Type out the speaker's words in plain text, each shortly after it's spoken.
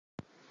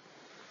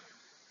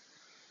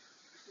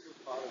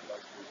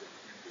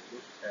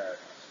at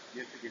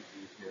significant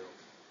details,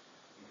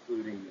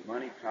 including the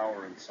money,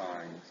 power, and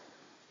signs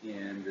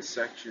in the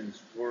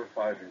sections 4,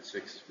 5, and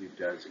 6 we've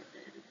designated.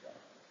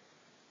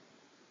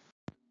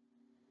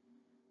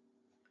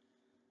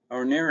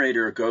 Our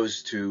narrator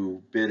goes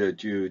to bid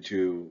adieu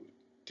to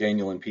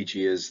Daniel and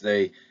Peachy as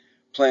they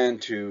plan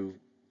to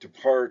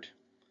depart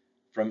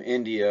from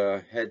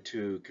India, head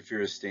to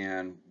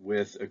Kafiristan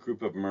with a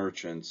group of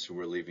merchants who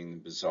are leaving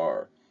the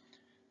bazaar.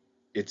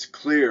 It's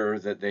clear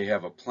that they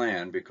have a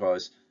plan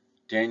because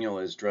Daniel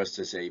is dressed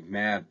as a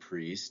mad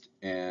priest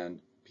and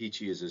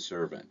Peachy is a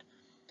servant.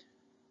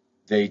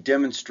 They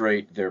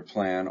demonstrate their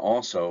plan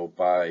also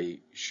by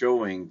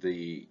showing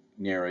the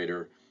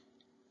narrator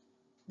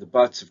the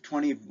butts of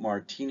 20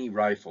 Martini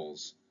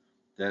rifles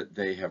that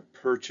they have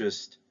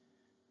purchased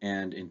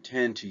and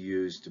intend to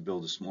use to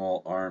build a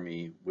small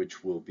army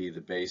which will be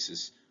the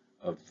basis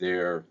of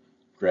their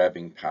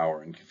grabbing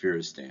power in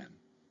Kafiristan.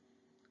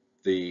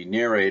 The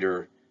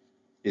narrator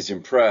is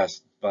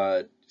impressed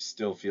but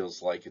still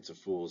feels like it's a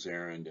fool's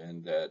errand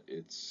and that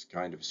it's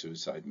kind of a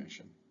suicide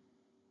mission.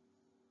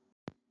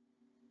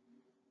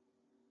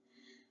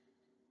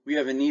 We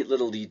have a neat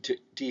little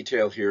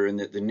detail here in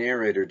that the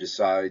narrator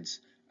decides,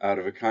 out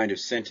of a kind of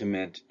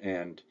sentiment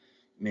and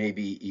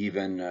maybe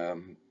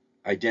even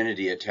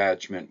identity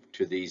attachment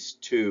to these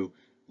two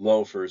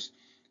loafers,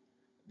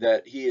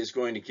 that he is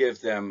going to give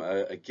them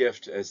a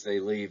gift as they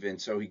leave,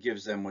 and so he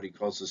gives them what he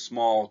calls a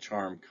small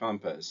charm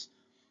compass,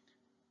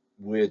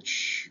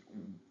 which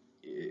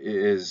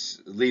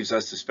leaves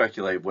us to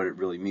speculate what it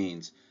really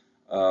means.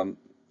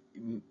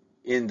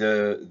 In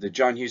the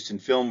John Huston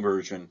film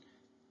version,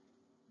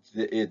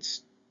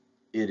 it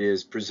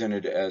is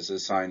presented as a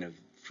sign of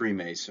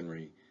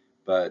Freemasonry,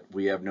 but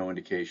we have no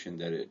indication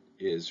that it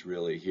is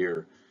really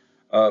here.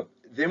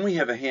 Then we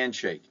have a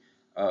handshake.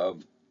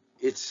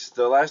 It's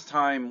the last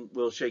time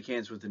we'll shake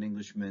hands with an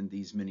Englishman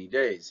these many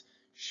days.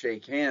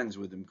 Shake hands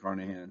with him,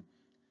 Carnahan,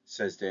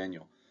 says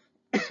Daniel.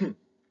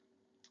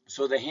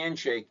 So the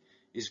handshake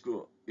is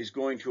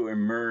going to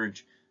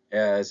emerge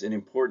as an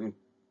important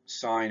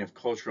sign of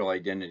cultural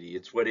identity.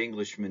 It's what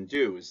Englishmen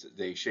do, is that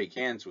they shake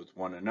hands with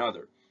one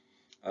another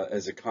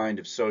as a kind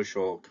of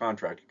social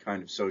contract, a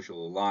kind of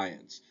social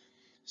alliance.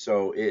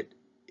 So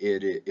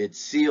it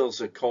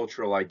seals a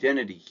cultural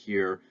identity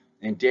here,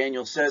 and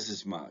Daniel says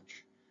as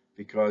much,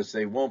 because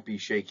they won't be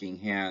shaking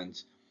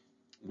hands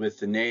with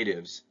the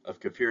natives of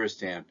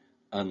Kafiristan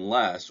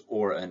unless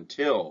or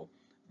until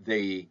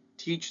they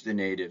teach the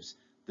natives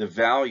the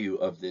value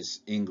of this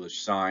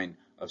English sign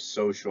of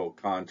social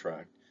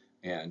contract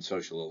and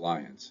social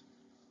alliance.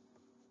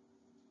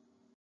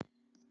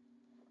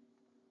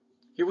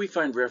 Here we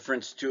find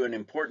reference to an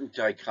important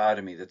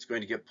dichotomy that's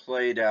going to get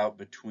played out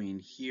between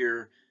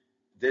here,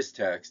 this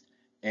text,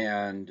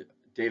 and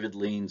David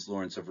Lean's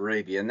Lawrence of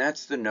Arabia, and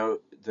that's the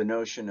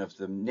notion of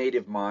the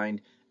native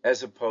mind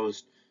as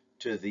opposed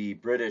to the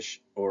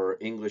British or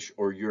English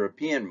or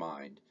European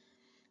mind.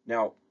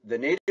 Now, the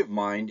native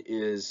mind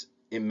is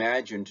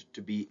imagined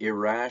to be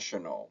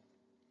irrational.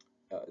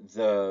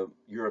 The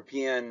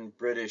European,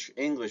 British,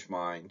 English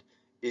mind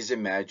is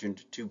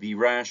imagined to be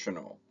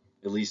rational,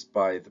 at least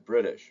by the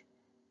British.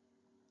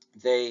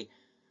 They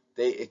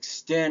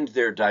extend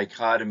their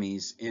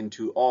dichotomies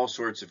into all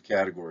sorts of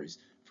categories.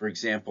 For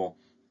example,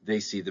 they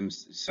see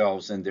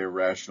themselves and their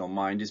rational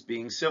mind as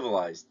being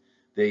civilized.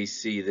 They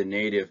see the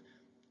native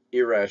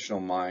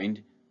irrational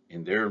mind,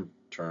 in their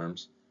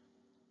terms,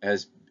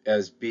 as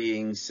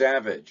being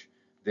savage.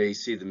 They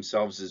see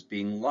themselves as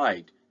being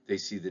light. They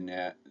see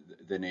the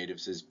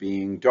natives as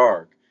being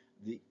dark.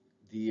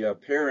 The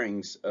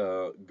pairings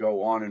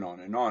go on and on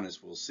and on,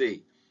 as we'll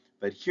see.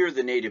 But here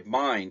the native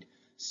mind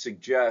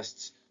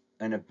suggests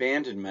an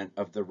abandonment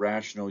of the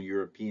rational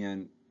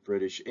European,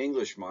 British,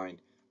 English mind,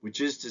 which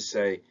is to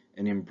say,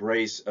 an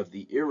embrace of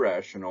the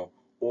irrational,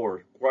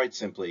 or quite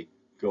simply,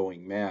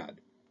 going mad.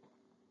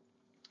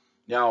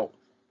 Now,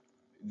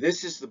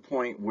 this is the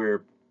point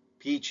where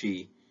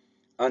Peachy,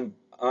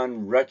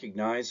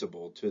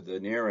 unrecognizable to the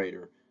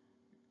narrator,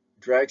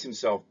 drags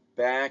himself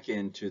back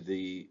into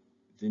the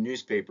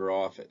newspaper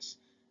office.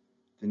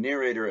 The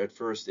narrator at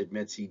first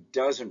admits he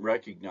doesn't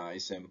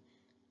recognize him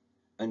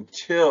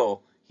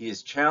until he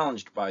is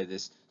challenged by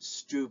this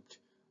stooped,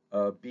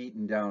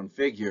 beaten down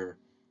figure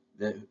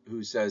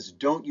who says,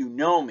 "Don't you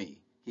know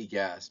me?" he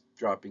gasped,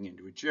 dropping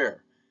into a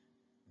chair.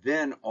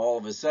 Then all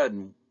of a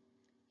sudden,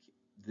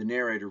 the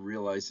narrator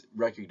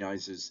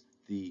recognizes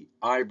the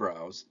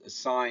eyebrows, a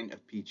sign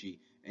of Peachy,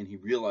 and he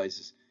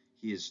realizes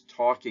he is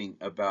talking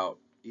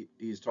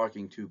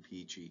to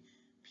Peachy.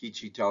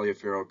 Peachy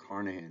Taliaferro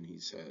Carnahan, he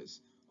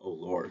says, "Oh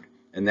Lord."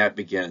 And that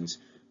begins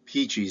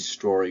Peachy's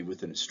story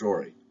within a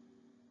story.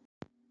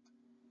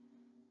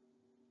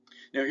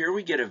 Now here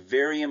we get a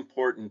very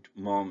important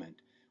moment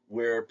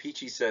where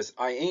Peachy says,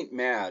 "I ain't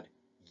mad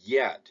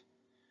yet,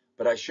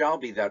 but I shall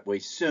be that way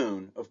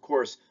soon. Of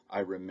course, I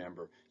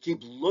remember. Keep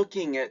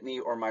looking at me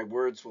or my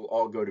words will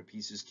all go to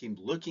pieces. Keep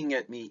looking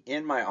at me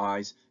in my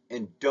eyes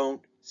and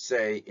don't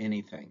say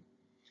anything."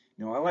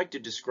 Now I like to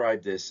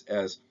describe this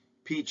as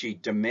Peachy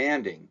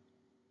demanding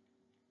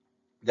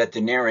that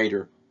the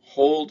narrator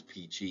hold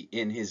Peachy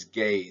in his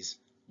gaze.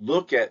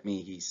 Look at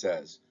me, he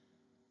says.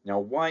 Now,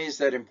 why is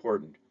that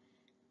important?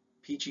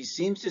 Peachy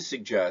seems to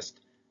suggest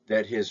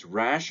that his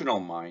rational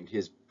mind,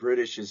 his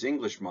British, his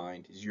English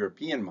mind, his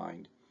European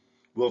mind,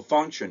 will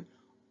function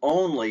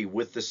only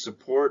with the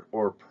support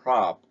or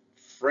prop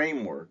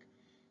framework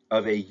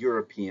of a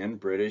European,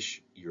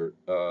 British,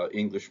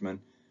 Englishman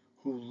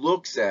who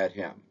looks at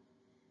him.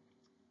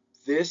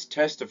 This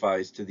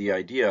testifies to the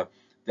idea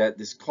that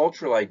this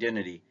cultural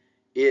identity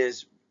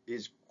is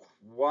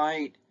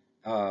quite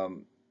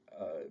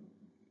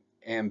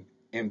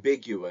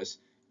ambiguous.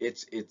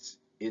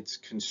 It's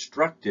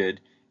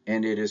constructed,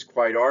 and it is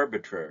quite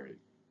arbitrary.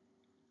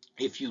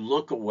 If you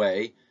look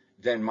away,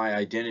 then my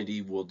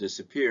identity will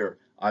disappear.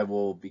 I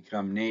will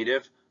become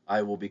native.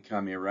 I will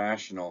become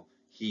irrational.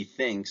 He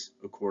thinks,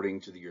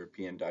 according to the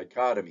European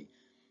dichotomy.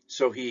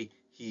 So he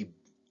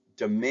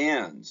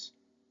demands,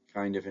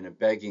 kind of in a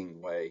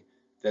begging way,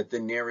 that the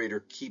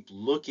narrator keep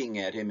looking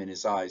at him in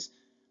his eyes,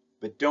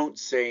 but don't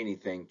say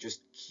anything,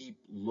 just keep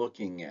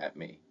looking at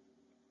me.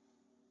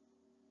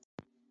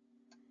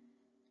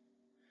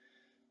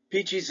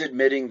 Peachy's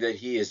admitting that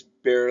he is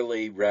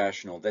barely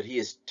rational, that he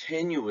is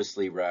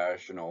tenuously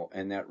rational,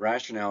 and that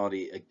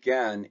rationality,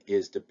 again,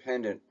 is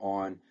dependent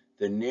on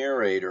the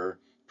narrator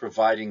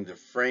providing the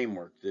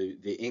framework,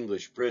 the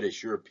English,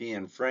 British,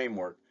 European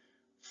framework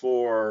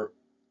for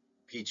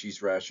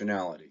Peachy's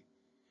rationality.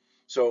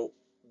 So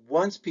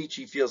once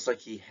Peachy feels like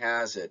he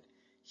has it,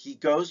 he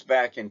goes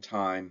back in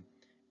time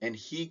and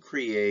he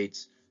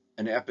creates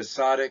an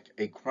episodic,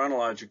 a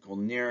chronological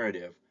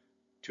narrative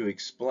to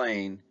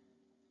explain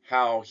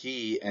how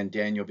he and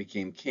Daniel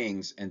became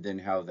kings, and then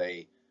how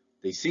they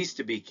ceased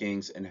to be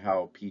kings, and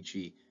how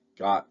Peachy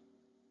got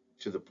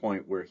to the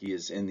point where he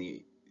is in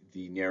the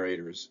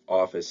narrator's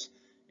office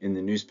in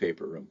the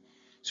newspaper room.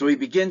 So he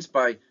begins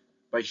by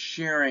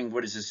sharing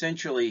what is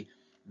essentially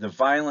the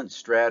violent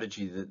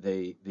strategy that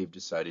they've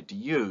decided to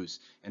use.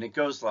 And it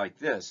goes like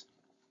this.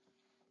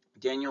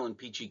 Daniel and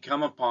Peachy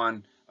come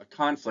upon a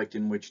conflict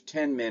in which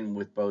 10 men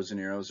with bows and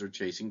arrows are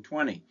chasing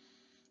 20.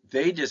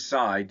 They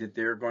decide that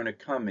they're going to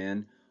come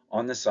in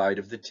on the side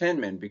of the 10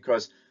 men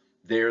because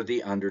they're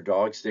the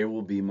underdogs. They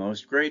will be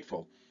most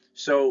grateful.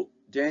 So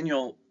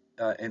Daniel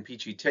and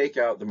Peachy take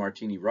out the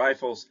Martini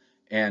rifles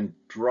and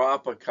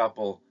drop a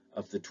couple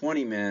of the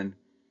 20 men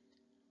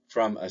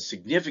from a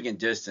significant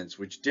distance,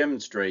 which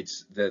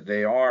demonstrates that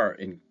they are,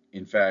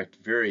 in fact,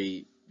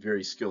 very,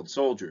 very skilled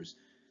soldiers.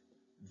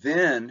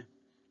 Then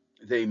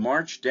they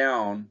march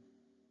down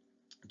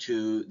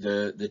to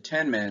the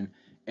 10 men,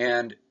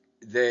 and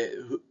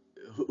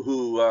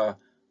who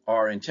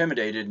are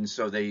intimidated, and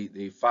so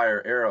they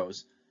fire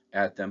arrows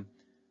at them.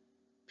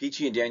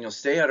 Peachy and Daniel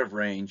stay out of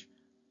range.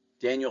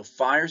 Daniel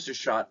fires a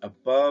shot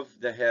above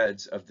the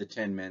heads of the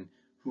 10 men,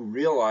 who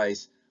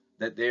realize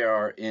that they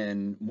are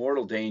in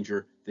mortal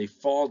danger. They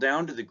fall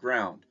down to the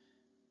ground.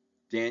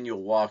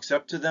 Daniel walks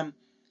up to them.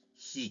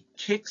 He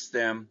kicks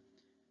them.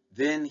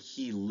 Then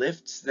he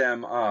lifts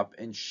them up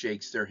and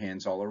shakes their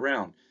hands all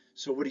around.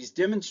 So what he's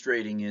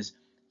demonstrating is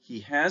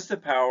he has the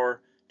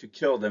power to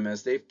kill them,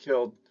 as they've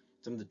killed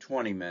some of the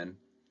 20 men,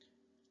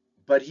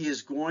 but he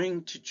is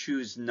going to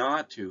choose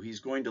not to. He's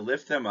going to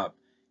lift them up.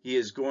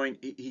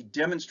 He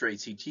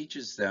demonstrates, he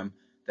teaches them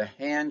the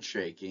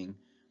handshaking,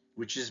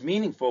 which is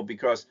meaningful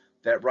because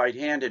that right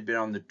hand had been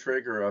on the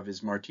trigger of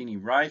his Martini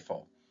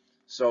rifle.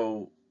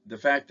 So the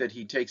fact that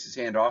he takes his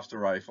hand off the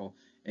rifle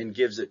and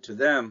gives it to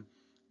them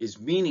is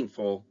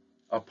meaningful,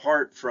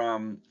 apart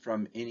from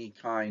any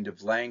kind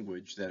of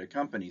language that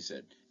accompanies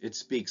it. It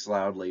speaks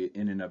loudly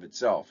in and of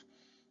itself.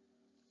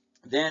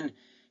 Then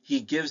he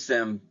gives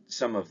them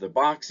some of the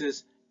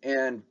boxes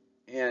and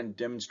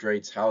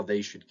demonstrates how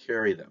they should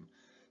carry them.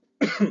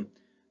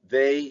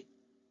 They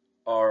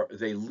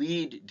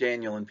lead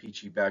Daniel and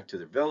Peachy back to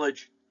the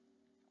village,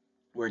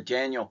 where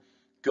Daniel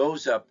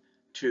goes up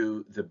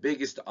to the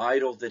biggest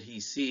idol that he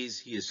sees.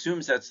 He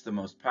assumes that's the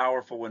most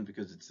powerful one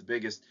because it's the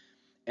biggest,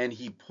 and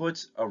he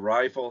puts a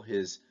rifle,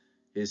 his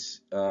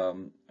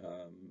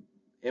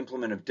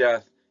implement of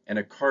death, and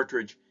a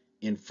cartridge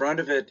in front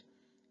of it,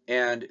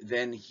 and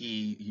then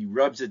he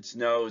rubs its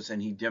nose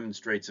and he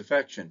demonstrates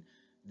affection.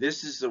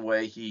 This is the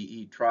way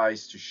he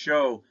tries to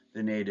show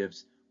the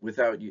natives,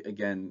 without,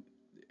 again,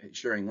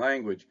 sharing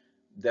language,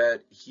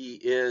 that he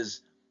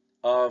is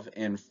of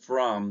and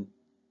from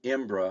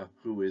Imbra,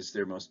 who is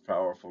their most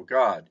powerful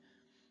god.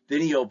 Then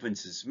he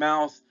opens his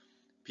mouth.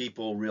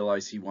 People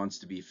realize he wants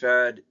to be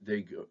fed.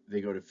 They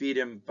go to feed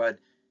him, but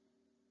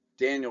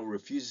Daniel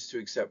refuses to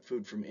accept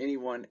food from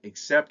anyone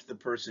except the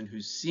person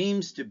who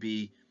seems to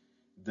be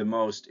the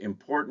most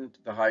important,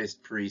 the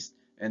highest priest,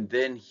 and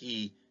then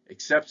he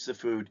accepts the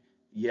food.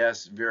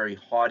 Yes, very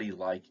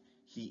haughty-like,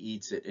 he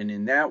eats it. And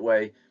in that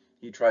way,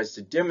 he tries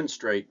to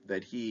demonstrate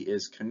that he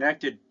is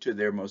connected to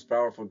their most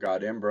powerful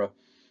god, Imbra,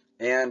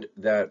 and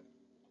that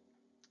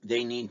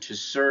they need to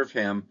serve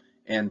him,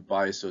 and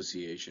by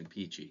association,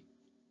 Peachy.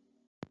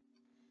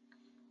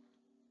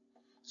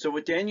 So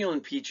what Daniel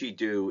and Peachy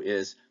do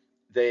is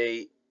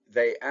they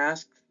they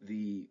ask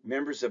the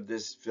members of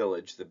this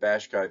village, the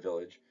Bashkai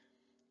village,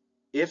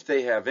 if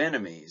they have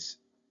enemies,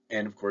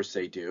 and of course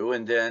they do,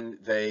 and then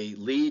they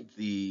lead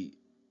the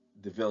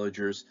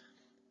villagers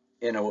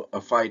in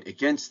a fight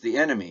against the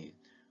enemy.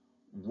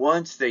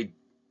 Once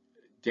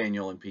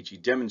Daniel and Peachy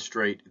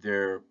demonstrate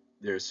their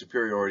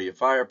superiority of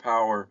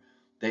firepower,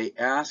 they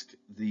ask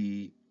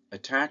the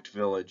attacked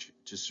village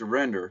to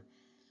surrender,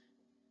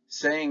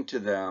 saying to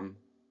them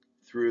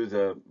through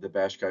the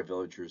Bashkai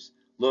villagers,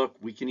 look,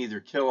 we can either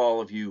kill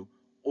all of you,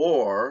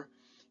 or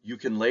you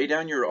can lay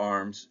down your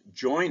arms,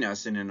 join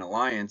us in an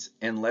alliance,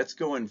 and let's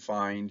go and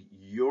find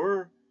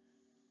your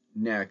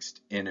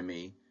next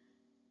enemy,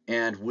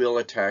 and we'll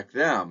attack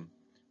them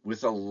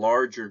with a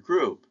larger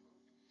group.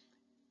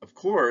 Of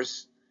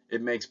course,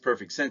 it makes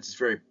perfect sense. It's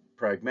very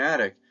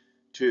pragmatic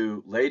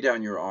to lay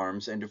down your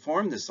arms and to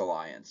form this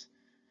alliance.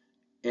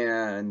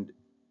 And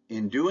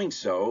in doing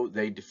so,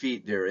 they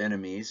defeat their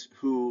enemies,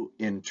 who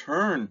in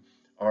turn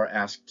are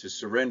asked to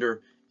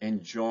surrender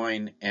and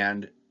join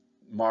and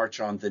march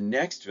on the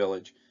next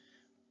village,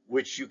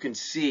 which you can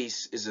see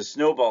is a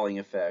snowballing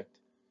effect,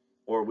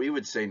 or we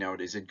would say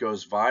nowadays it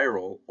goes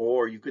viral,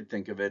 or you could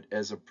think of it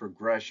as a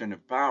progression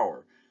of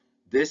power.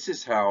 This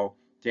is how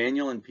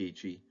Daniel and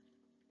Peachy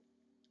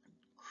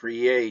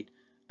create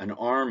an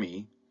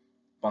army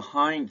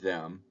behind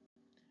them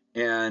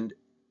and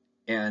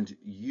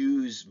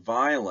use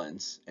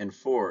violence and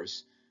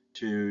force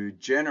to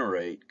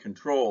generate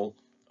control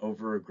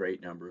over a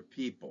great number of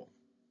people.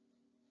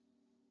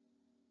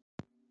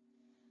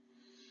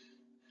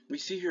 We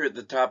see here at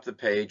the top of the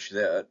page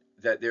that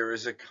there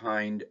is a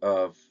kind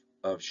of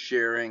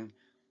sharing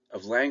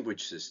of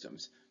language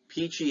systems.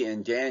 Peachy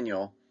and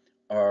Daniel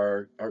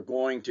are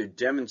going to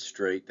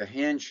demonstrate the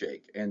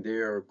handshake, and they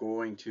are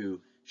going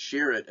to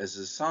share it as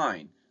a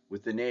sign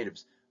with the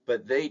natives.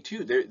 But they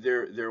too,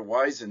 they're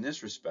wise in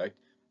this respect.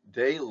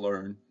 They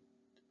learn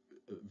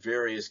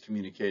various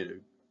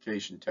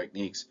communication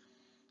techniques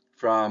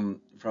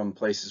from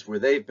places where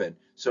they've been.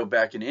 So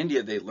back in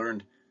India, they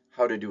learned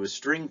how to do a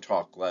string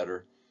talk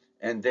letter,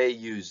 and they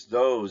use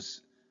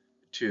those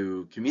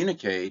to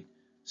communicate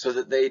so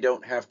that they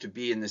don't have to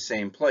be in the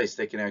same place.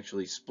 They can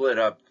actually split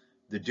up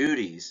the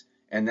duties,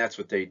 and that's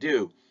what they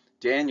do.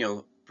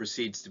 Daniel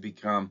proceeds to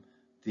become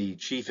the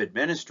chief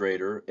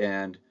administrator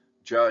and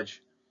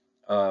judge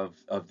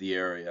of the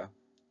area,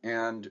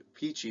 and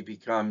Peachy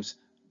becomes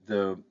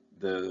the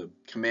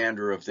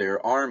commander of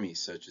their army,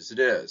 such as it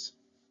is.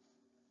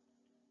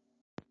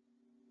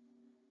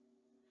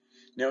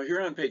 Now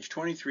here on page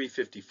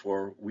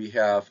 2354, we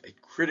have a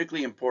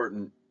critically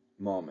important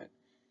moment.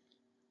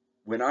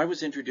 When I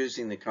was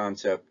introducing the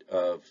concept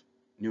of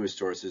New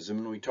Historicism,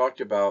 and we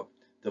talked about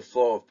the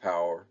flow of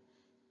power,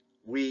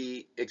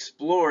 we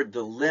explored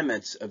the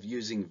limits of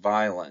using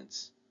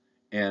violence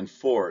and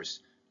force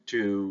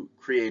to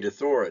create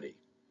authority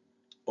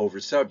over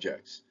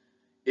subjects.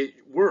 It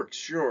works,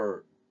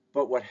 sure,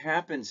 but what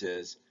happens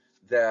is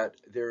that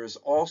there is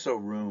also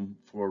room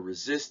for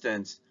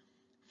resistance,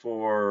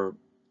 for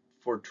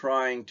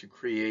trying to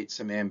create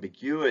some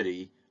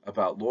ambiguity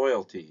about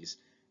loyalties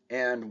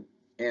and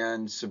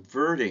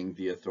subverting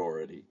the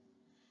authority.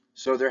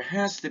 So there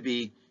has to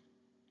be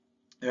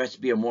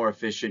a more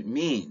efficient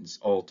means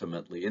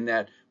ultimately, and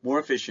that more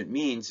efficient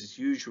means is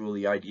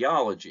usually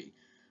ideology,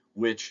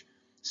 which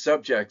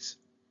subjects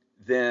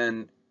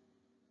then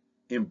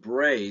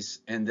embrace,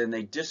 and then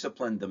they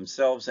discipline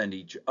themselves and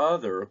each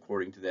other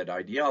according to that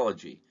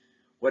ideology.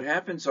 What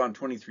happens on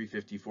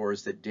 2354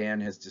 is that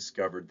Dan has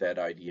discovered that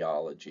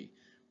ideology,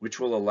 which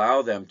will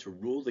allow them to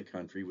rule the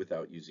country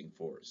without using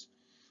force.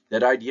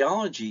 That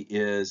ideology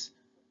is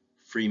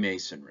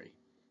Freemasonry.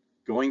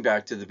 Going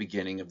back to the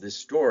beginning of this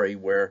story,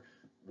 where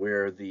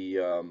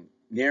the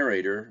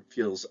narrator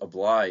feels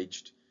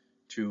obliged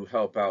to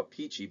help out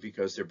Peachy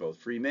because they're both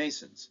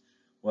Freemasons.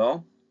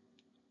 Well,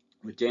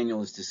 what Daniel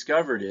has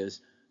discovered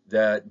is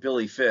that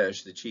Billy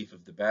Fish, the chief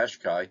of the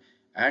Bashkai,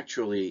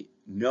 actually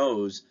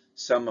knows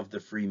some of the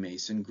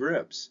Freemason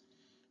grips,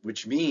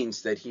 which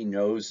means that he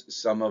knows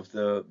some of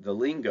the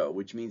lingo,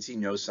 which means he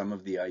knows some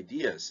of the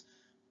ideas.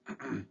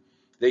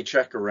 They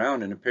check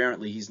around, and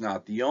apparently he's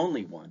not the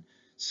only one.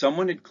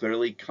 Someone had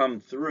clearly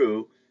come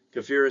through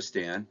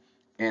Kafiristan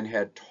and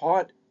had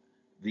taught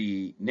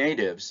the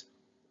natives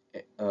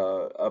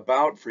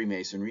about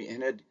Freemasonry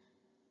and had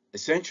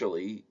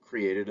essentially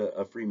created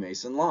a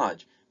Freemason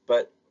lodge.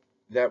 But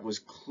that was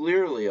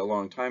clearly a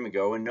long time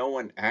ago, and no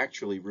one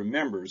actually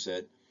remembers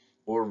it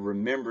or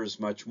remembers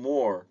much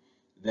more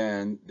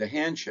than the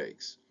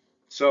handshakes.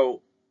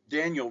 So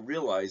Daniel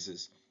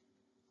realizes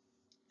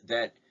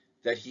that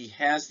he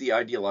has the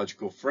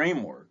ideological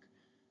framework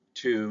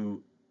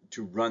to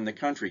run the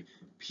country.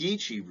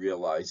 Peachy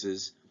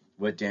realizes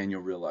what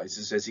Daniel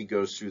realizes as he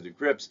goes through the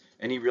grips,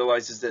 and he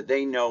realizes that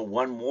they know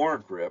one more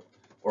grip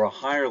or a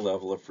higher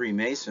level of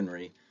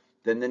Freemasonry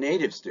than the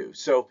natives do.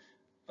 So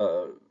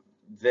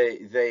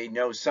they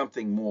know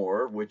something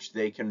more, which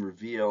they can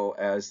reveal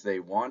as they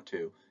want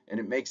to, and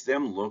it makes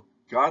them look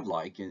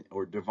godlike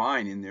or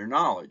divine in their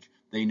knowledge.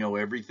 They know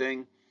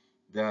everything.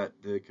 that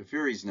the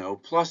Kafiris know,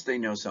 plus they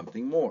know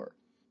something more.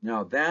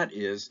 Now that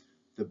is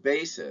the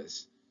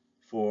basis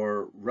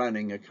for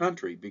running a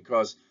country,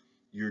 because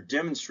you're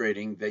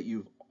demonstrating that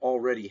you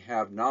already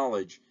have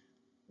knowledge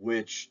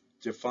which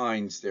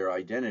defines their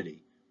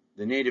identity.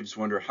 The natives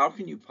wonder, how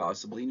can you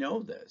possibly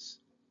know this?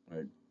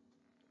 Right?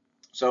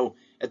 So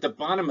at the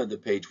bottom of the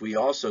page, we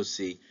also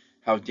see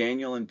how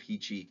Daniel and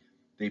Peachy,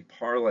 they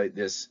parlay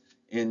this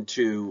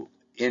into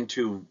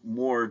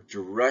more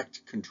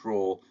direct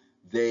control.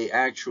 They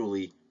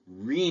actually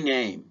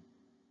rename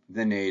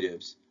the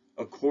natives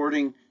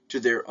according to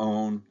their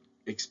own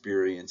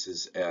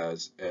experiences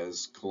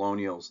as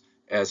colonials,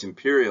 as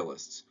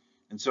imperialists.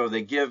 And so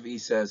they give, he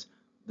says,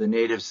 the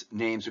natives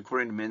names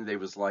according to men they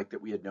was like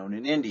that we had known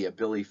in India: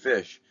 Billy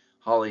Fish,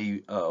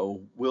 Holly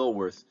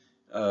Wilworth,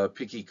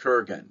 Picky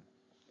Kurgan.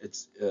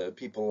 It's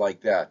people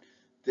like that.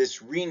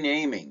 This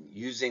renaming,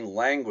 using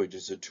language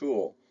as a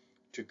tool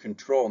to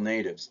control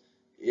natives,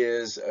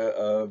 is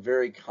a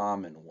very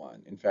common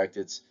one. In fact,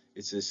 it's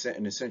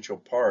an essential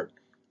part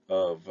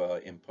of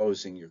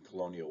imposing your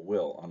colonial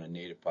will on a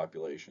native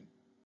population.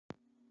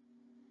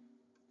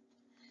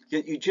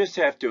 You just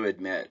have to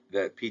admit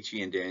that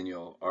Peachy and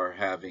Daniel are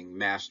having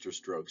master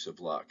strokes of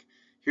luck.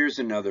 Here's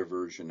another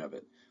version of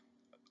it.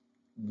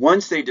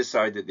 Once they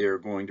decide that they're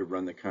going to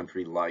run the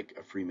country like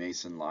a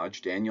Freemason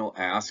lodge, Daniel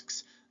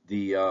asks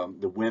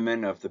the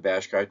women of the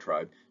Bashkai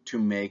tribe to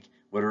make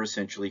what are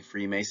essentially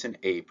Freemason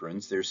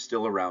aprons. They're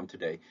still around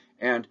today,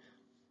 and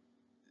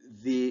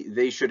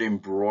they should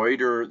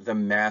embroider the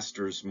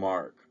master's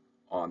mark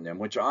on them,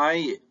 which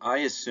I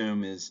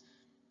assume is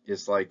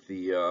like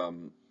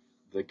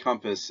the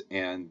compass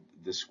and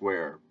the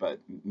square, but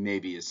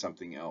maybe is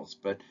something else.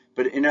 But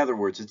in other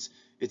words,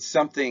 it's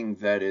something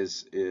that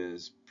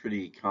is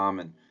pretty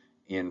common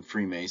in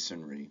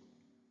Freemasonry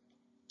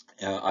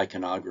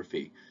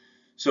iconography.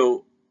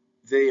 So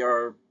they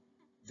are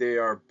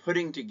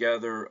putting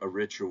together a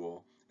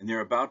ritual, and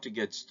they're about to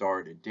get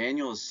started.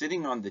 Daniel is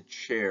sitting on the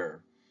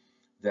chair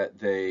that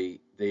they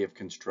have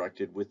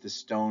constructed with the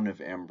stone of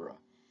Embra.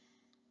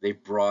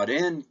 They've brought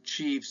in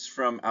chiefs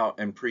from out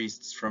and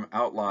priests from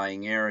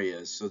outlying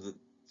areas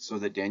so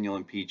that Daniel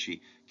and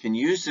Peachy can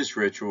use this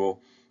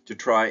ritual to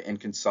try and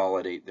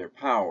consolidate their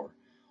power.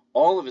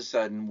 All of a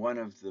sudden, one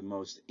of the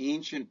most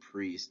ancient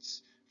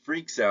priests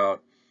freaks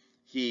out.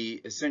 He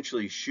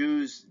essentially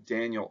shoos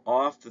Daniel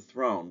off the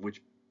throne,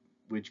 which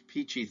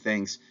Peachy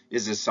thinks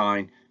is a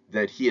sign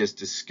that he has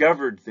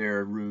discovered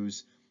their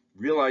ruse,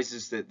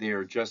 realizes that they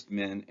are just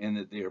men and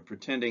that they are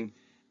pretending,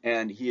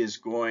 and he is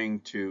going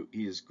to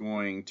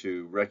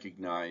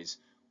recognize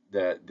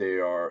that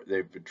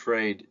they've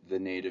betrayed the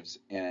natives,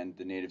 and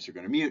the natives are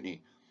going to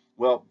mutiny.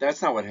 Well,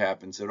 that's not what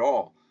happens at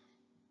all.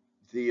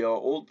 The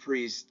old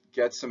priest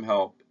gets some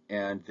help,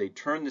 and they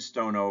turn the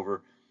stone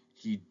over.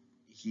 He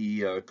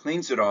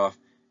cleans it off,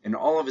 and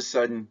all of a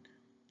sudden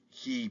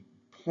he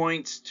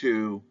points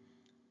to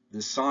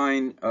the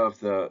sign of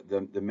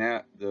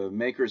the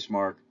maker's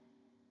mark,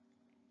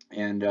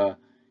 and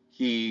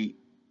he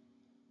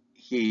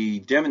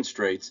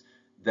demonstrates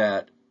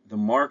that the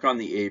mark on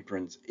the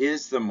aprons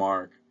is the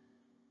mark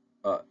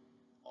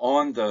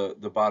on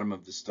the bottom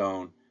of the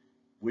stone,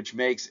 which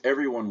makes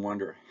everyone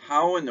wonder,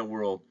 how in the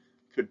world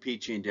could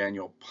Peachy and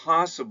Daniel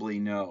possibly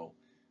know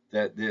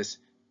that this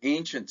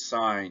ancient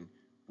sign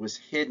was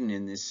hidden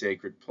in this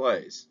sacred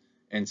place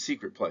and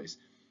secret place?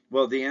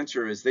 Well, the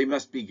answer is they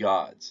must be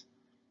gods.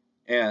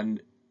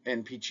 And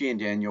Peachy and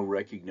Daniel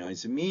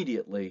recognize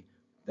immediately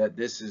that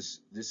this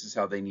is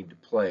how they need to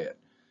play it.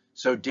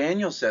 So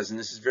Daniel says, and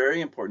this is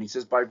very important, he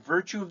says, by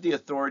virtue of the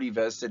authority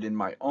vested in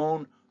my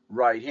own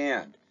right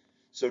hand.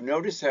 So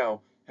notice how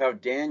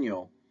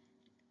Daniel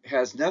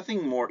has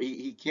nothing more.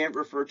 He can't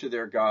refer to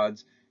their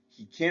gods.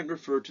 He can't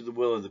refer to the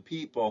will of the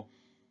people.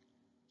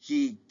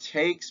 He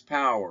takes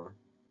power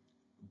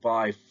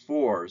by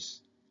force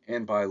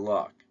and by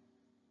luck.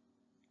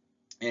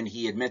 And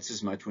he admits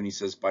as much when he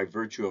says, by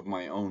virtue of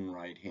my own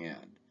right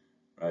hand,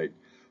 right?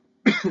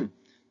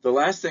 The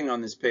last thing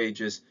on this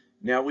page is,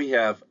 now we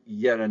have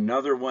yet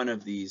another one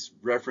of these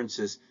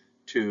references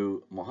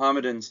to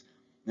Mohammedans.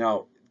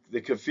 Now, the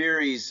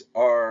Kafiris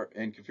are,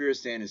 and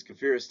Kafiristan is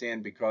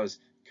Kafiristan because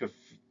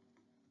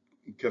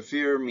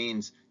Kafir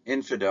means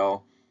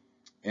infidel,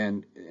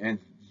 and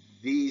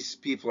these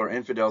people are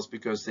infidels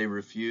because they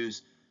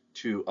refuse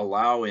to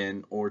allow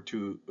in or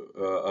to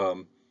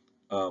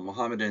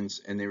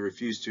Mohammedans, and they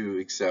refuse to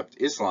accept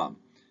Islam.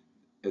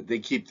 They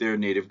keep their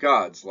native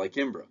gods like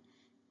Imbra.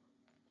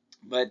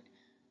 But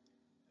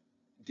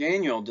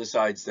Daniel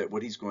decides that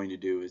what he's going to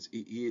do is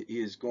he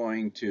is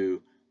going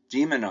to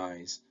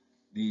demonize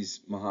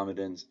these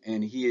Mohammedans,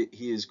 and he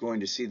is going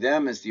to see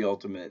them as the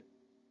ultimate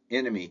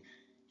enemy.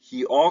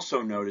 He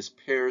also, notice,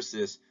 pairs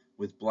this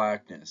with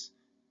blackness,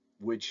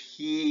 which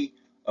he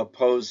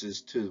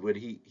opposes to what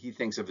he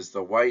thinks of as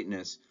the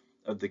whiteness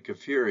of the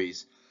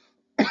Kafiris,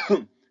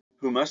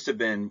 who must have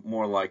been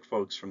more like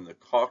folks from the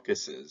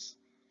Caucasus,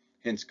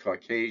 hence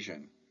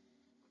Caucasian,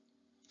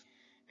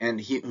 and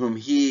whom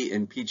he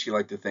and Peachy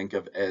like to think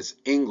of as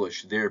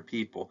English, their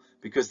people,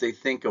 because they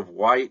think of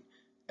white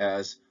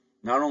as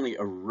not only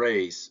a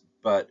race,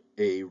 but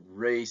a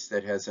race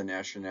that has a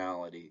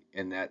nationality,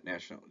 and that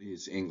nationality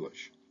is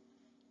English.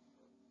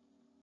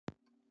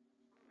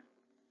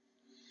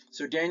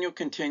 So Daniel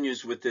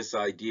continues with this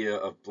idea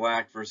of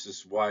black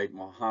versus white,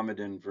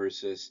 Mohammedan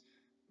versus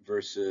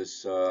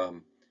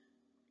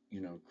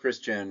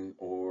Christian,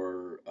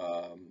 or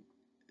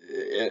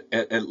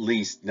at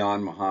least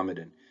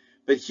non-Mohammedan.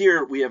 But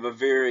here we have a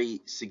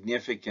very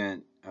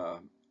significant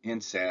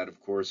and sad,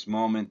 of course,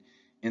 moment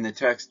in the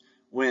text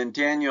when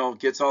Daniel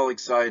gets all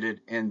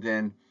excited and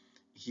then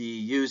he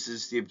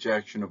uses the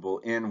objectionable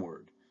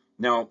N-word.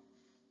 Now,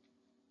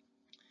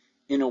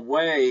 in a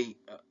way,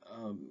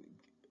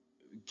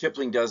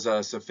 Kipling does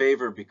us a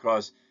favor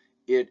because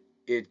it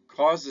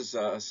causes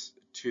us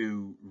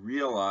to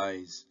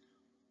realize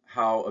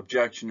how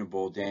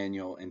objectionable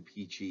Daniel and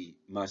Peachy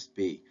must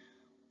be.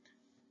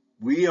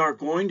 We are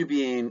going to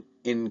be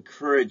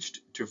encouraged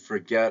to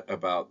forget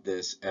about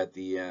this at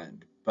the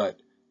end, but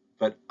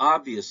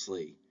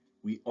obviously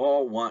we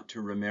all want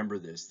to remember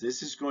this.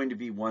 This is going to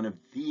be one of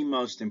the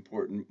most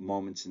important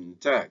moments in the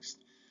text.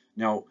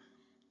 Now,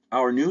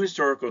 our new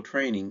historical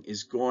training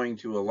is going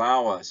to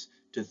allow us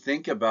to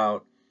think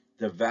about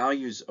the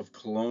values of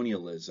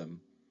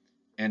colonialism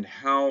and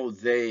how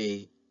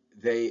they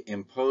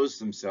impose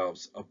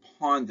themselves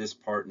upon this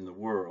part in the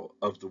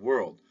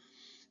world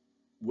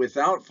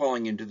without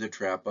falling into the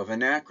trap of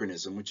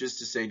anachronism, which is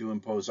to say to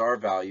impose our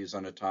values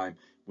on a time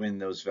when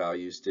those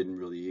values didn't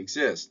really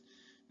exist.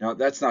 Now,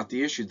 that's not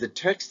the issue. The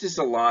text is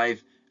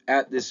alive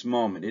at this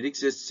moment. It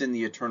exists in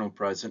the eternal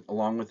present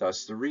along with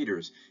us, the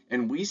readers.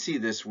 And we see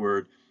this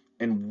word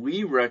and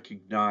we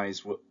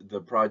recognize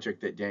the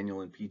project that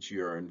Daniel and Peachy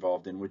are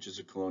involved in, which is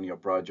a colonial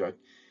project.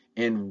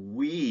 And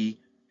we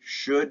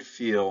should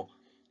feel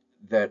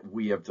that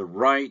we have the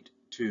right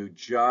to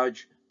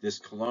judge this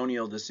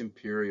colonial, this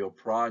imperial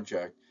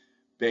project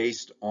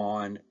based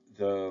on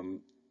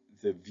the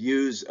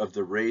views of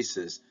the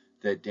races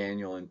that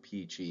Daniel and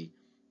Peachy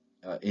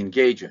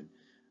engage in.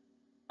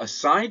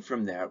 Aside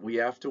from that, we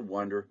have to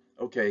wonder,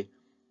 okay,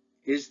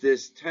 is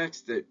this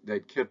text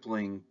that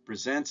Kipling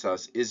presents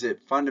us, is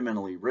it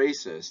fundamentally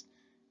racist?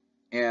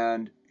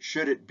 And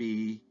should it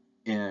be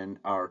in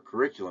our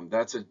curriculum?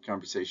 That's a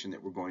conversation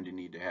that we're going to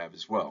need to have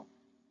as well.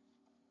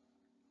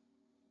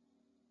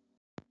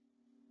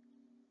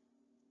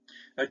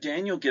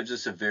 Daniel gives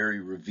us a very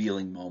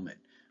revealing moment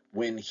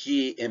when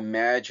he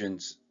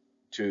imagines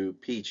to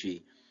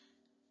Peachy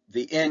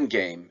the end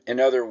game. In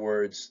other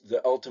words,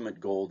 the ultimate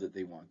goal that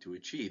they want to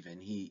achieve.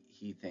 And he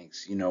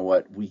thinks, you know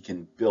what, we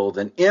can build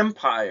an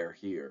empire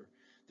here.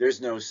 There's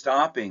no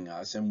stopping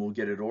us, and we'll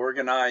get it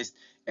organized,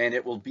 and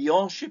it will be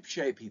all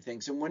shipshape, he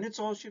thinks. And when it's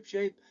all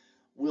shipshape,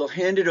 we'll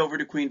hand it over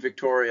to Queen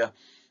Victoria,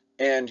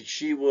 and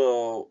she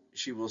will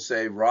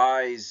say,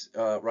 rise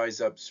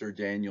up, Sir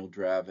Daniel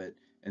Dravit.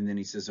 And then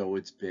he says, oh,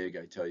 it's big.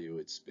 I tell you,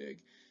 it's big.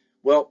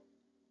 Well,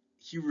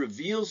 he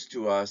reveals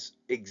to us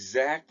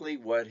exactly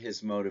what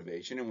his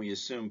motivation, and we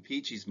assume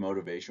Peachy's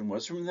motivation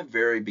was from the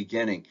very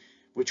beginning,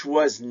 which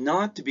was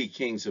not to be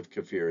kings of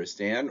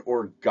Kafiristan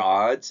or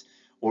gods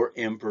or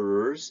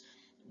emperors,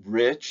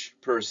 rich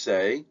per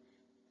se.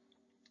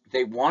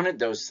 They wanted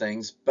those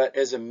things, but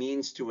as a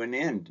means to an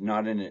end,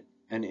 not an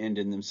end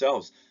in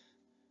themselves.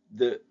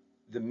 The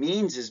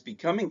means is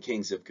becoming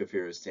kings of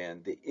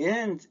Kafiristan. The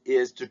end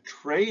is to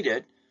trade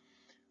it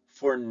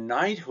for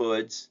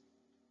knighthoods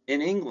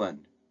in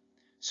England.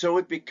 So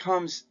it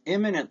becomes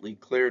eminently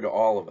clear to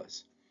all of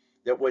us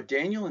that what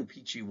Daniel and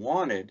Peachy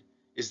wanted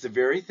is the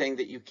very thing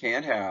that you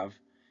can't have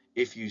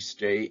if you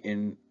stay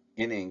in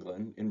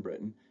England, in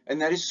Britain,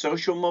 and that is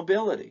social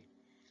mobility.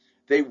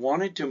 They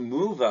wanted to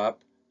move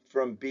up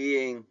from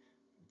being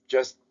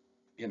just,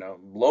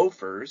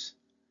 loafers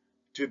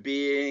to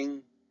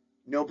being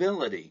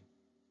nobility.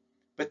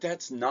 But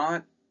that's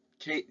not,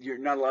 you're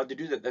not allowed to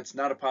do that. That's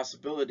not a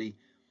possibility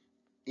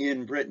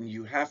in Britain.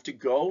 You have to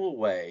go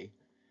away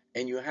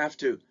and you have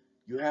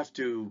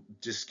to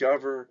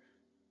discover,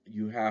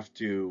 you have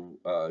to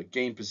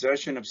gain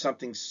possession of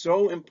something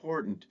so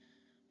important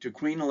to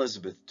Queen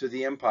Elizabeth, to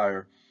the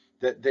empire,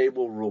 that they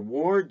will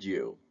reward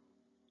you,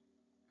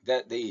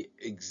 that the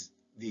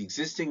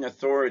existing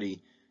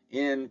authority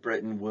in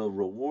Britain will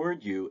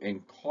reward you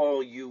and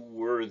call you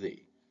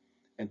worthy.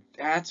 And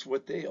that's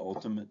what they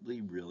ultimately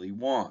really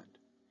want.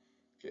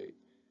 Okay,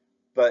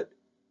 but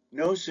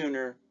no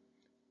sooner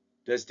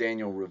does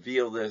Daniel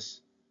reveal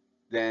this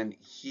than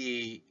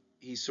he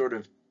sort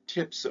of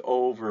tips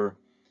over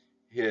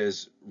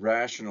his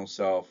rational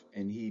self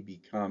and he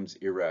becomes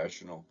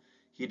irrational.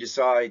 He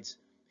decides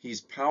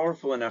he's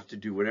powerful enough to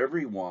do whatever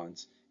he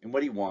wants, and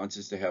what he wants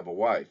is to have a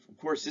wife. Of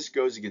course, this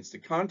goes against the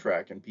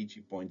contract, and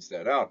Peachy points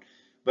that out.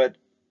 But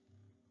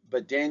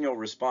Daniel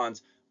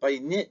responds by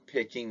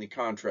nitpicking the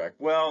contract.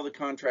 Well, the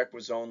contract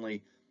was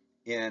only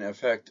in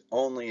effect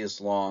only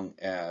as long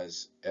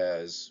as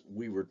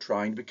we were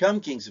trying to become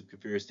kings of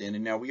Kafiristan,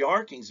 and now we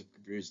are kings of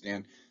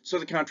Kafiristan. So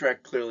the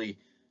contract clearly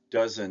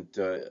doesn't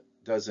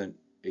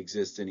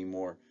exist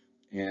anymore,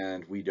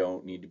 and we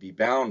don't need to be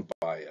bound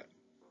by it.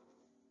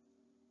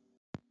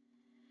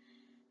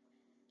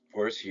 Of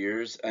course,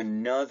 here's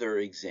another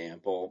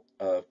example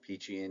of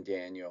Peachy and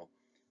Daniel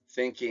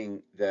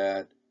thinking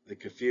that the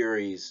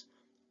Kafiris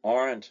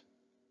aren't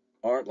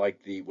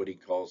like the what he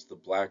calls the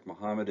black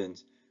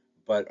Mohammedans,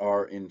 but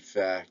are in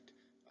fact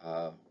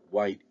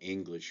white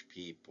English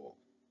people.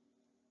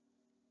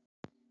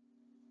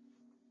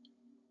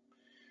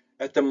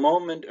 At the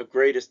moment of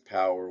greatest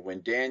power,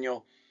 when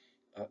Daniel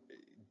uh,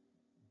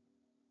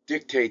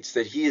 dictates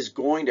that he is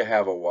going to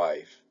have a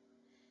wife,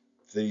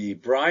 the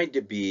bride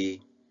to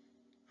be,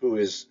 who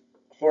is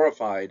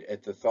horrified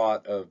at the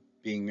thought of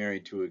being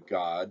married to a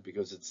god,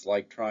 because it's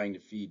like trying to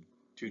feed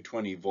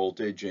 220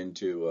 voltage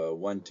into a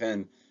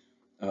 110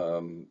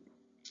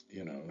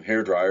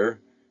 hair dryer.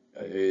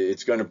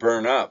 It's going to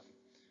burn up.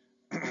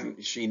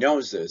 She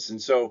knows this,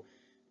 and so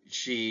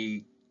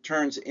she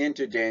turns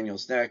into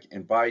Daniel's neck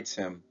and bites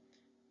him,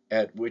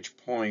 at which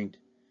point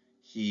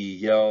he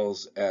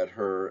yells at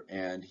her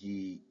and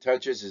he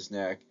touches his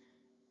neck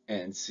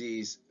and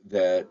sees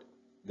that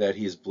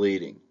he is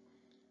bleeding.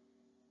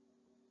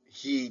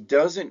 He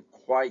doesn't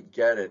quite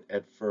get it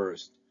at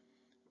first,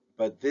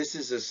 but this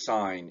is a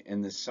sign,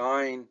 and the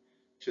sign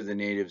to the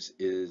natives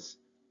is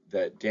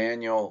that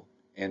Daniel,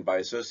 and by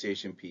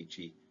association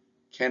Peachy,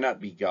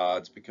 cannot be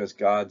gods, because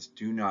gods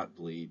do not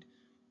bleed.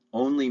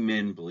 Only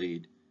men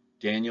bleed.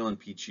 Daniel and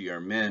Peachy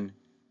are men.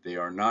 They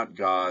are not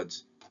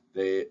gods.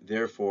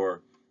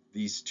 Therefore,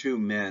 these two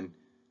men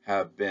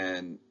have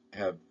been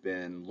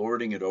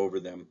lording it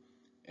over them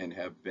and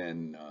have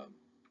been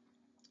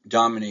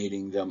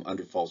dominating them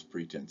under false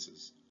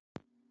pretenses.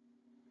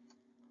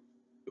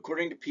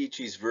 According to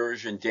Peachy's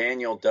version,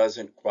 Daniel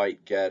doesn't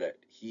quite get it.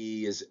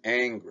 He is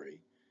angry,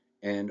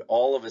 and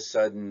all of a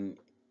sudden,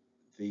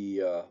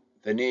 the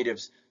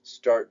natives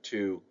start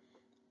to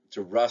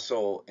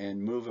wrestle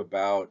and move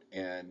about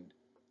and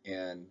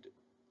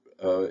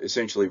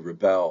essentially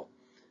rebel.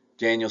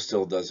 Daniel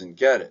still doesn't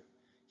get it.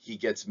 He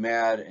gets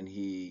mad and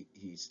he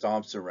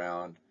stomps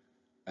around.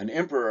 An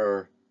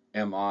emperor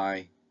am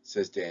I,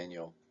 says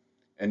Daniel,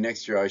 and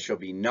next year I shall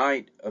be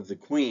knight of the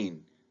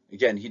queen.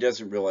 Again, he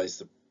doesn't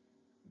realize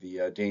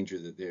the danger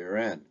that they are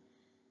in.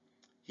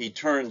 He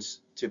turns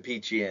to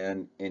Peachy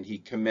and he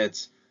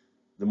commits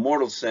the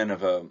mortal sin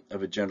of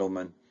a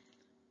gentleman.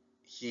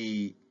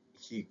 He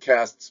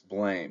casts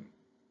blame.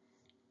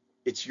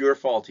 It's your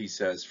fault, he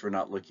says, for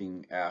not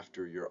looking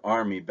after your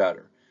army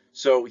better.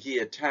 So he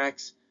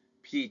attacks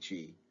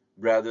Peachy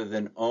rather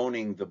than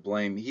owning the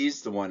blame.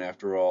 He's the one,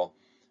 after all,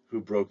 who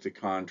broke the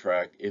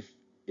contract.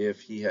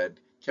 If he had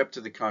kept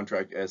to the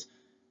contract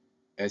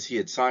as he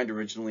had signed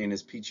originally, and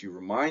as Peachy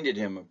reminded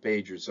him a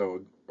page or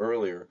so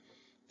earlier,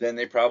 then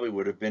they probably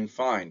would have been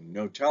fine.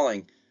 No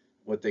telling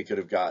what they could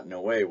have gotten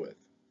away with.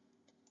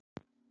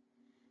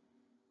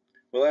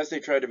 Well, as they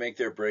try to make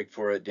their break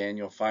for it,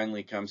 Daniel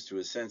finally comes to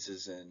his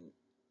senses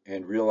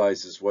and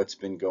realizes what's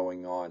been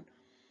going on.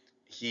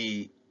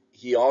 He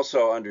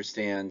also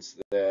understands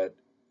that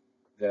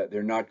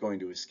they're not going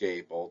to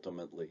escape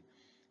ultimately,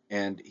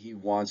 and he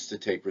wants to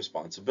take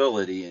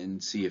responsibility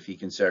and see if he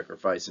can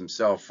sacrifice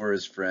himself for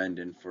his friend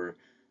and for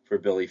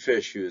Billy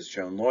Fish, who has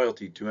shown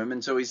loyalty to him.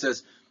 And so he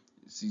says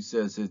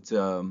it's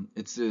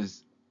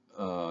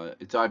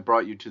I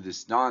brought you to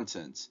this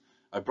nonsense.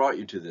 I brought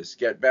you to this.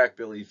 Get back,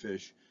 Billy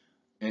Fish,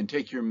 and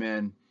take your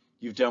men.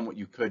 You've done what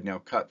you could, now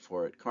cut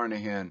for it.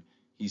 Carnahan,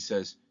 he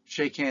says,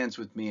 shake hands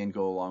with me and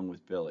go along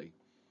with Billy.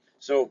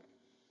 So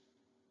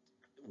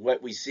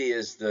what we see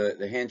is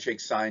the handshake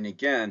sign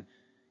again.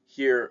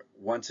 Here,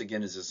 once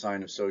again, is a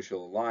sign of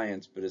social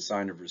alliance, but a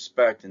sign of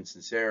respect and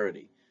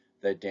sincerity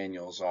that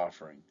Daniel is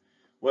offering.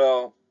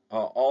 Well,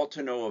 all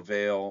to no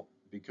avail,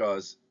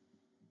 because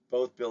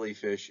both Billy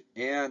Fish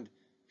and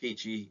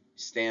Peachy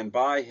stand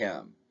by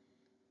him,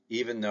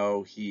 even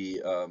though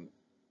he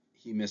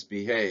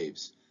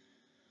misbehaves.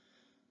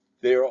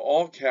 They are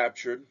all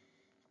captured.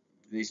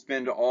 They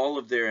spend all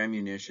of their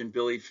ammunition.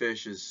 Billy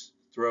Fish's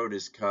throat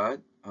is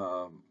cut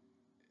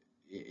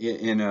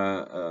in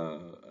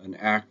an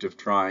act of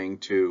trying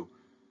to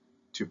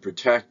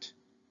protect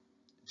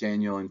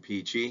Daniel and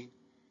Peachy.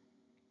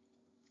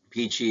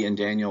 Peachy and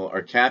Daniel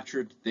are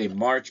captured. They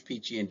march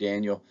Peachy and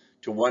Daniel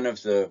to one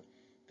of the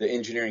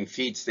engineering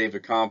feats they've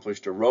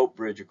accomplished, a rope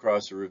bridge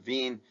across a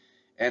ravine,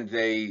 and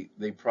they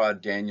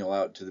prod Daniel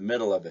out to the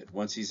middle of it.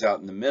 Once he's out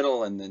in the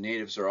middle and the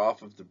natives are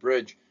off of the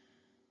bridge,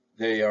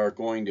 they are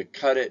going to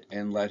cut it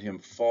and let him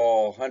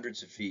fall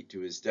hundreds of feet to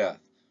his death.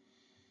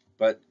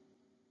 But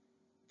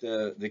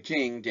the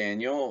king,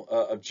 Daniel,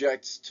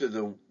 objects to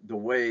the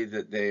way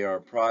that they are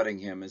prodding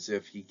him, as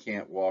if he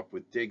can't walk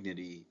with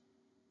dignity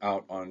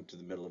out onto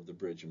the middle of the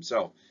bridge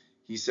himself.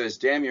 He says,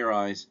 damn your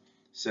eyes,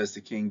 says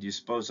the king, do you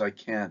suppose I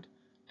can't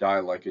die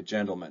like a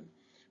gentleman?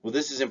 Well,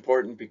 this is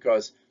important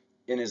because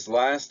in his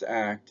last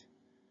act,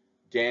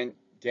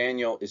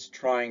 Daniel is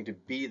trying to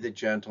be the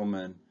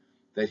gentleman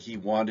that he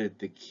wanted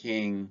the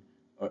king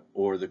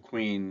or the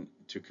queen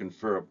to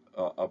confer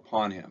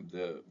upon him,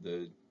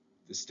 the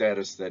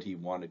status that he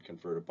wanted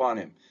conferred upon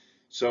him.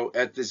 So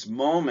at this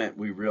moment,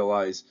 we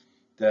realize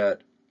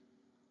that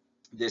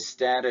this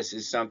status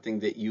is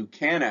something that you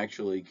can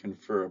actually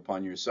confer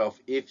upon yourself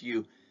if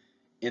you,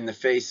 in the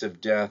face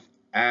of death,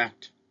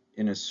 act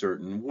in a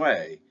certain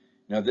way.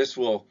 Now, this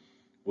will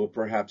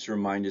perhaps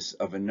remind us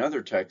of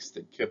another text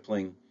that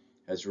Kipling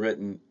has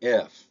written,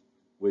 If,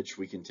 which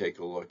we can take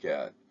a look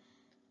at.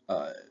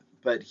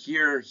 But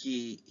here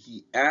he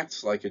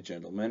acts like a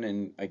gentleman,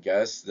 and I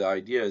guess the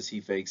idea is he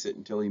fakes it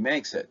until he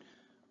makes it.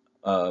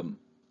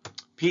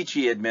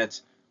 Peachy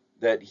admits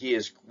that he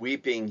is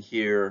weeping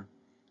here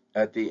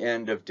at the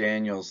end of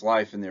Daniel's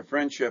life and their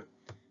friendship.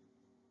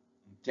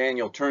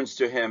 Daniel turns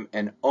to him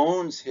and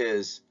owns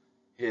his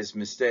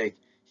mistake.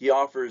 He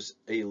offers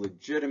a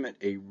legitimate,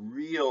 a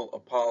real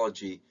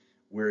apology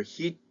where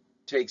he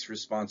takes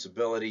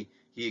responsibility.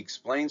 He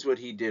explains what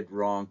he did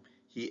wrong.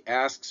 He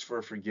asks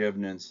for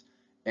forgiveness,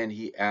 and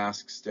he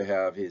asks to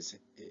have his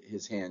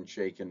hand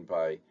shaken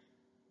by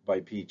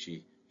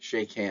Peachy.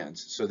 Shake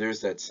hands. So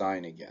there's that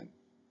sign again.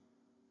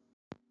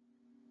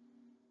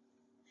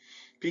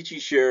 Peachy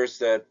shares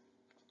that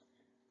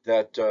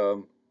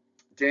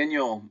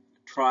Daniel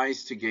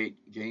tries to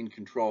gain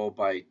control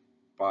by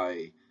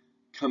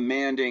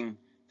commanding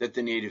that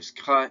the natives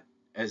cut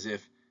as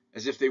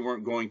if they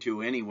weren't going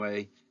to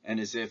anyway, and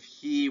as if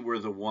he were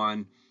the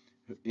one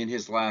in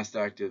his last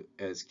act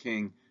as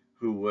king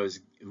who was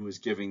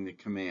giving the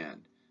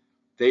command.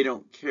 They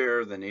don't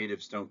care, the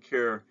natives don't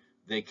care,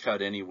 they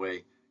cut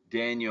anyway.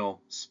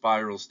 Daniel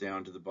spirals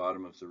down to the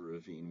bottom of the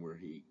ravine where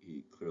he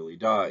clearly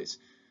dies.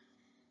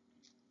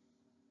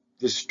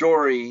 The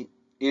story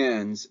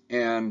ends,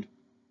 and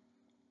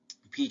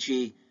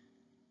Peachy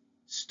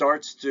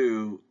starts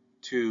to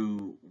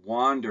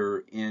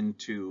wander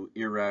into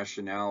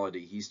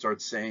irrationality. He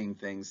starts saying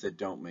things that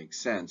don't make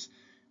sense,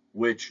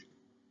 which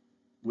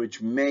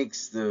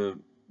makes the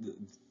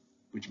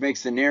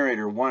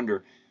narrator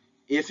wonder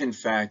if in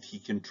fact he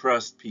can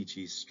trust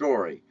Peachy's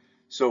story.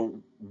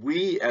 So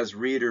we as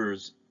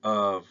readers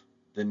of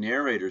the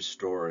narrator's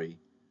story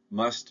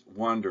must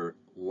wonder,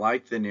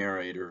 like the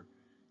narrator,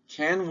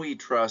 can we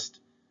trust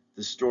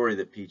the story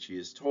that Peachy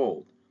has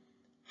told?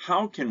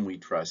 How can we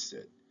trust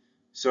it?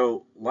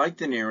 So, like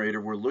the narrator,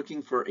 we're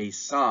looking for a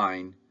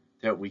sign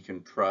that we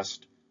can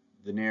trust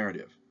the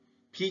narrative.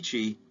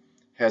 Peachy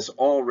has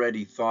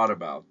already thought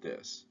about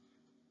this.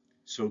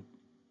 So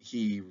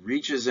he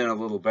reaches in a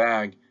little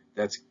bag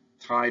that's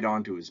tied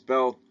onto his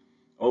belt,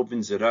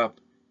 opens it up,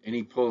 and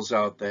he pulls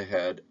out the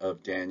head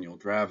of Daniel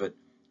Dravit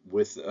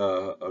with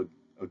a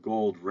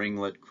gold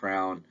ringlet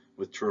crown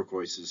with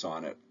turquoises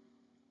on it.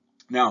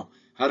 Now,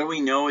 how do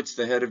we know it's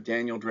the head of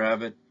Daniel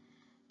Dravit?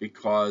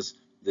 Because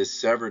this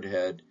severed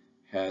head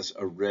has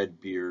a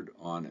red beard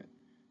on it.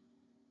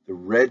 The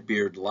red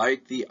beard,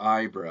 like the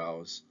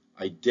eyebrows,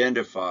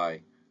 identify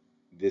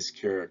this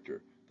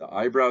character. The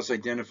eyebrows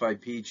identify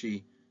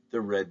Peachy,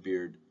 the red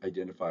beard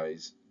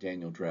identifies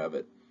Daniel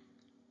Dravit.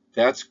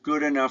 That's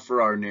good enough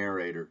for our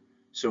narrator,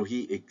 so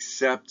he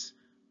accepts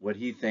what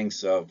he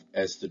thinks of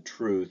as the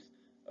truth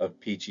of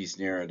Peachy's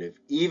narrative,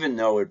 even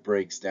though it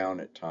breaks down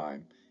at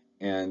times.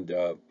 And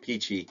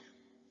Peachy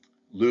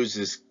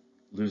loses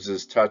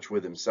touch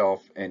with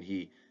himself, and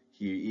he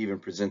even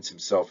presents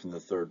himself in the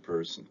third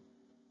person.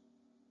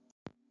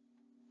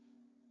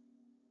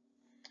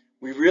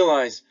 We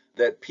realize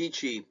that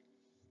Peachy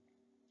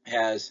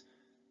has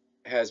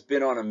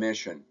been on a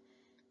mission.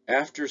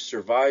 After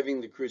surviving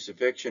the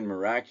crucifixion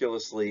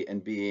miraculously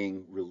and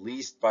being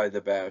released by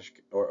the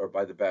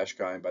by the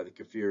Bashkai and by the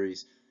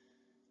Kafiris,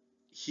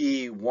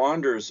 he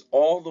wanders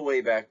all the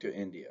way back to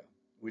India,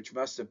 which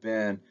must have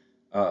been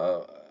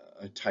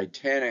a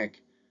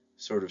titanic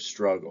sort of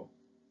struggle,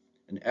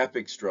 an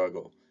epic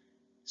struggle,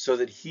 so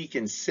that he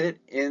can sit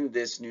in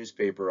this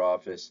newspaper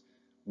office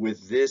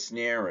with this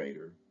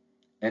narrator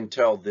and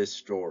tell this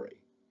story.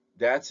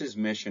 That's his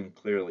mission,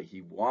 clearly.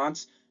 He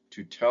wants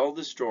to tell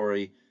the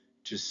story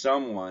to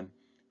someone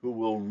who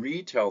will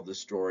retell the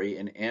story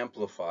and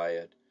amplify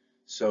it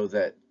so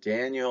that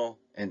Daniel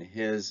and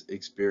his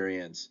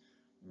experience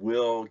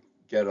will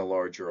get a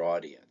larger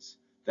audience.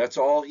 That's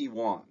all he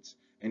wants,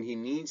 and he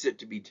needs it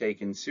to be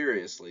taken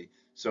seriously.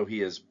 So he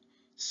has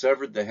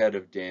severed the head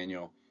of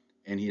Daniel,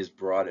 and he has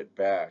brought it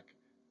back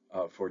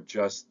for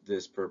just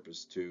this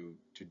purpose, to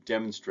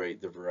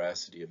demonstrate the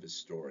veracity of his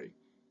story.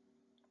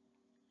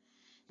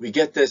 We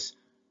get this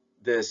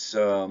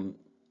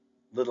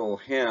little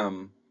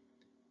hymn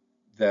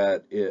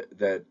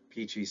that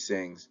Peachy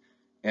sings,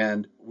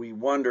 and we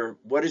wonder,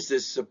 what is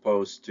this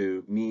supposed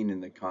to mean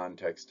in the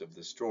context of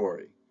the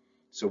story?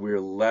 So we're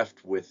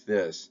left with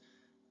this.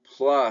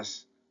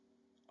 Plus,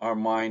 our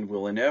mind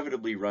will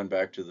inevitably run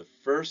back to the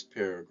first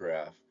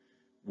paragraph,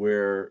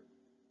 where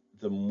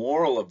the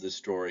moral of the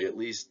story, at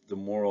least the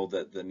moral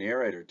that the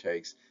narrator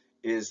takes,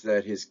 is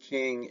that his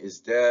king is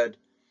dead.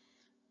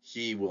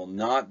 He will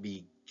not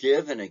be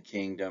given a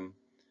kingdom.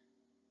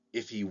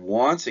 If he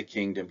wants a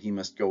kingdom, he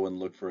must go and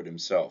look for it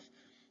himself.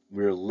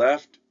 We're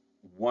left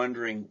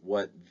wondering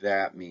what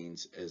that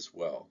means as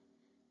well.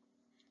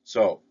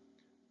 So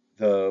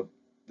the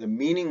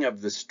meaning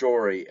of the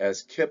story,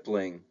 as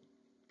Kipling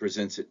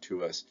presents it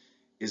to us,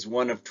 is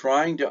one of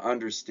trying to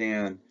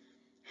understand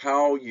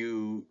how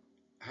you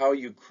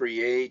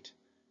create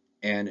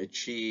and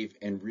achieve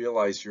and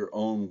realize your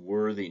own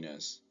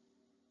worthiness.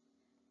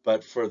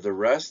 But for the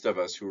rest of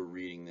us who are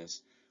reading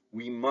this,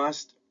 we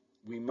must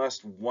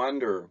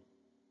wonder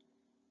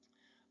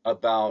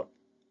about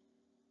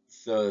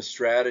the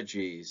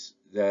strategies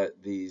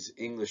that these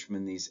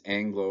Englishmen, these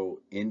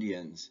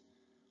Anglo-Indians,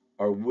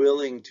 are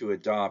willing to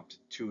adopt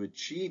to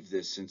achieve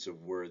this sense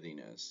of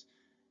worthiness,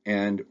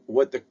 and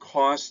what the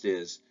cost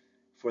is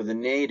for the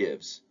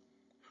natives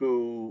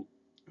who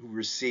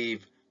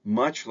receive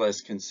much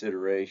less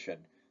consideration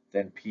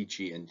than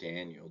Peachy and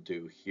Daniel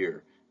do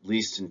here, at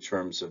least in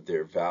terms of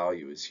their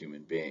value as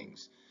human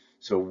beings.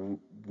 So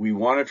we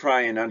want to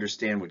try and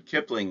understand what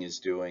Kipling is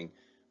doing,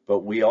 but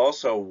we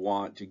also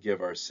want to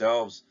give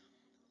ourselves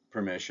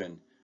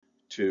permission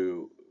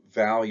to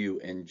value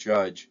and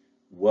judge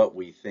what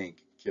we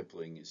think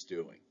Kipling is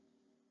doing.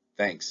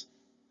 Thanks.